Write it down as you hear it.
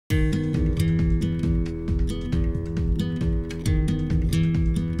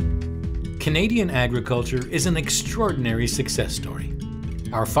Canadian agriculture is an extraordinary success story.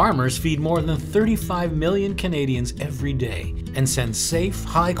 Our farmers feed more than 35 million Canadians every day and send safe,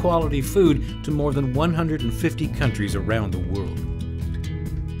 high-quality food to more than 150 countries around the world.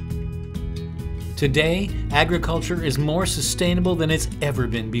 Today, agriculture is more sustainable than it's ever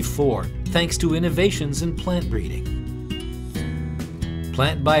been before, thanks to innovations in plant breeding.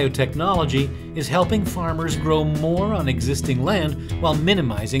 Plant biotechnology is helping farmers grow more on existing land while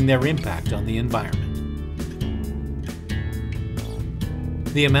minimizing their impact on the environment.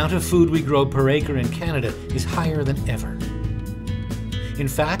 The amount of food we grow per acre in Canada is higher than ever. In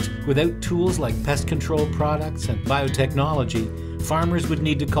fact, without tools like pest control products and biotechnology, farmers would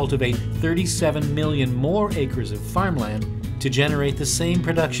need to cultivate 37 million more acres of farmland to generate the same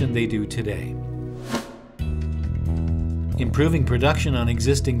production they do today. Improving production on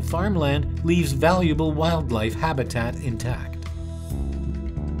existing farmland leaves valuable wildlife habitat intact.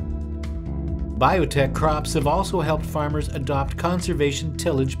 Biotech crops have also helped farmers adopt conservation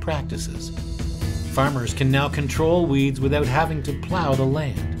tillage practices. Farmers can now control weeds without having to plow the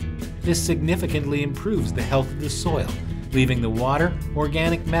land. This significantly improves the health of the soil, leaving the water,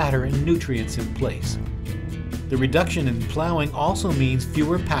 organic matter, and nutrients in place. The reduction in plowing also means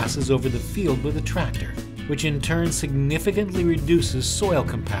fewer passes over the field with a tractor, which in turn significantly reduces soil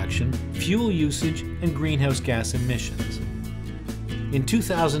compaction, fuel usage, and greenhouse gas emissions. In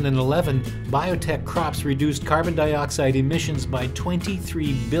 2011, biotech crops reduced carbon dioxide emissions by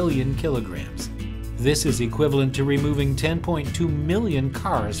 23 billion kilograms. This is equivalent to removing 10.2 million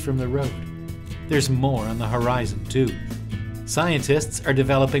cars from the road. There's more on the horizon too. Scientists are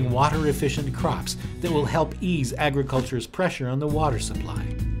developing water-efficient crops that will help ease agriculture's pressure on the water supply.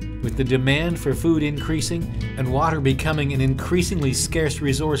 With the demand for food increasing and water becoming an increasingly scarce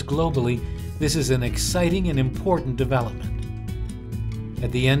resource globally, this is an exciting and important development.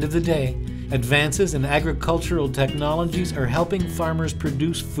 At the end of the day, advances in agricultural technologies are helping farmers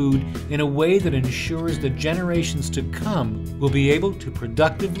produce food in a way that ensures that generations to come will be able to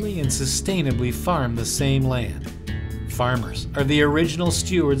productively and sustainably farm the same land. Farmers are the original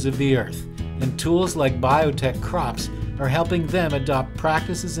stewards of the earth, and tools like biotech crops are helping them adopt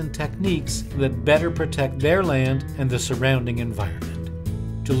practices and techniques that better protect their land and the surrounding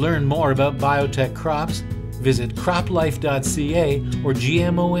environment. To learn more about biotech crops, visit CropLife.ca or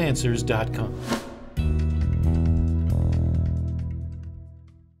GMOanswers.com.